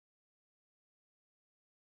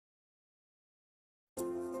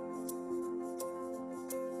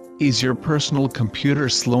Is your personal computer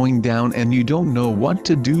slowing down and you don't know what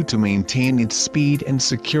to do to maintain its speed and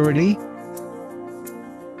security?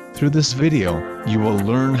 Through this video, you will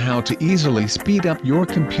learn how to easily speed up your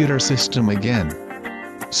computer system again.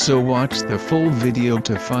 So watch the full video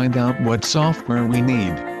to find out what software we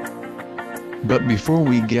need. But before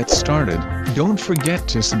we get started, don't forget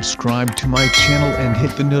to subscribe to my channel and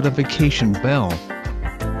hit the notification bell.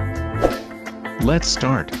 Let's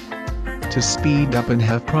start. To speed up and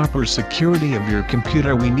have proper security of your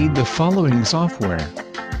computer, we need the following software.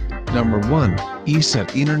 Number 1,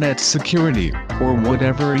 eset Internet Security, or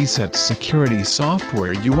whatever eset security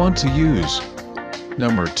software you want to use.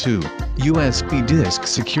 Number 2, USB Disk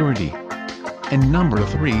Security. And number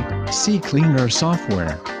 3, ccleaner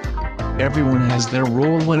software. Everyone has their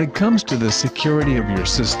role when it comes to the security of your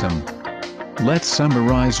system. Let's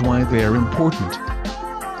summarize why they are important.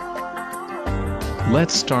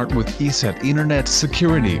 Let's start with eset Internet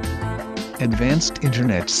Security. Advanced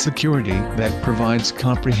Internet Security that provides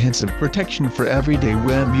comprehensive protection for everyday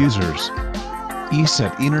web users.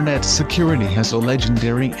 eset Internet Security has a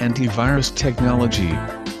legendary antivirus technology.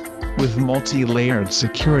 With multi-layered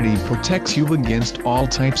security, protects you against all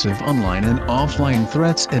types of online and offline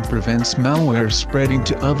threats and prevents malware spreading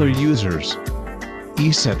to other users.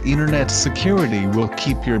 eset Internet Security will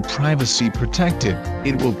keep your privacy protected.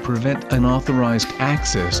 It will prevent unauthorized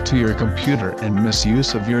access to your computer and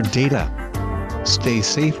misuse of your data. Stay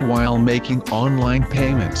safe while making online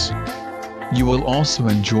payments. You will also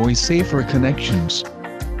enjoy safer connections.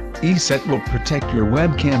 eset will protect your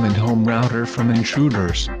webcam and home router from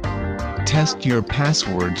intruders. Test your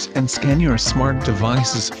passwords and scan your smart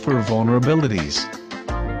devices for vulnerabilities.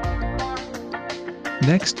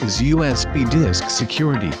 Next is USB Disk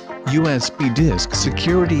Security. USB Disk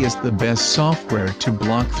Security is the best software to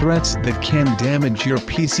block threats that can damage your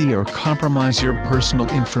PC or compromise your personal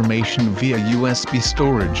information via USB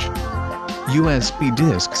storage. USB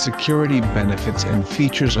Disk Security benefits and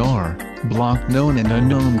features are: block known and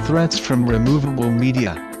unknown threats from removable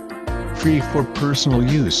media. Free for personal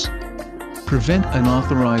use. Prevent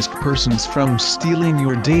unauthorized persons from stealing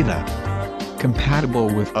your data. Compatible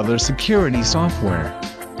with other security software.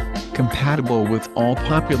 Compatible with all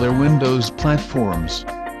popular Windows platforms.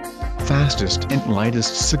 Fastest and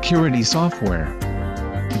lightest security software.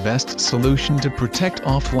 Best solution to protect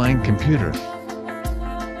offline computer.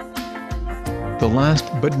 The last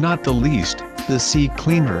but not the least, the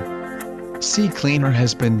ccleaner. ccleaner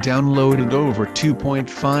has been downloaded over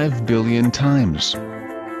 2.5 billion times.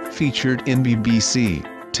 Featured in BBC,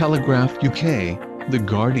 Telegraph UK, The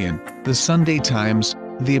Guardian, The Sunday Times,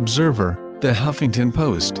 The Observer, The Huffington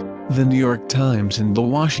Post, The New York Times and The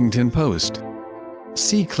Washington Post.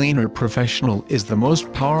 ccleaner Professional is the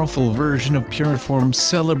most powerful version of Puriform's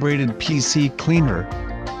celebrated PC cleaner.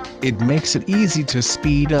 It makes it easy to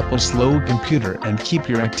speed up a slow computer and keep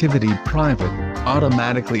your activity private,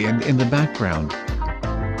 automatically and in the background.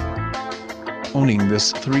 Owning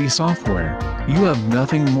this 3 software, you have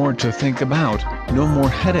nothing more to think about, no more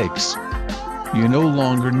headaches. You no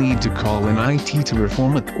longer need to call in IT to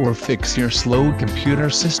reformat or fix your slow computer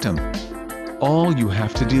system. All you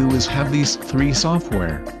have to do is have these 3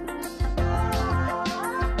 software.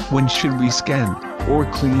 When should we scan or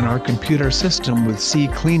clean our computer system with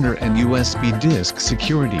ccleaner and USB Disk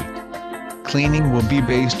Security? Cleaning will be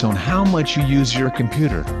based on how much you use your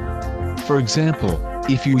computer. For example,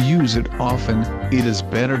 if you use it often, it is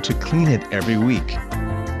better to clean it every week.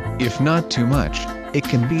 If not too much, it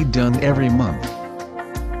can be done every month.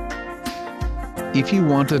 If you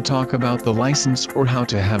want to talk about the license or how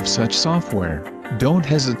to have such software, don't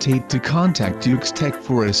hesitate to contact UXTech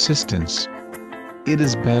for assistance. It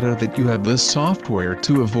is better that you have this software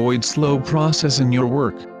to avoid slow process in your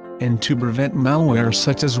work, and to prevent malware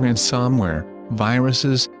such as ransomware,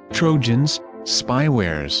 viruses, trojans,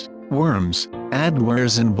 spywares, worms,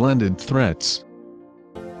 adwares and blended threats.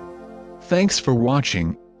 Thanks for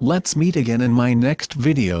watching. Let's meet again in my next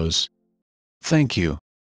videos. Thank you.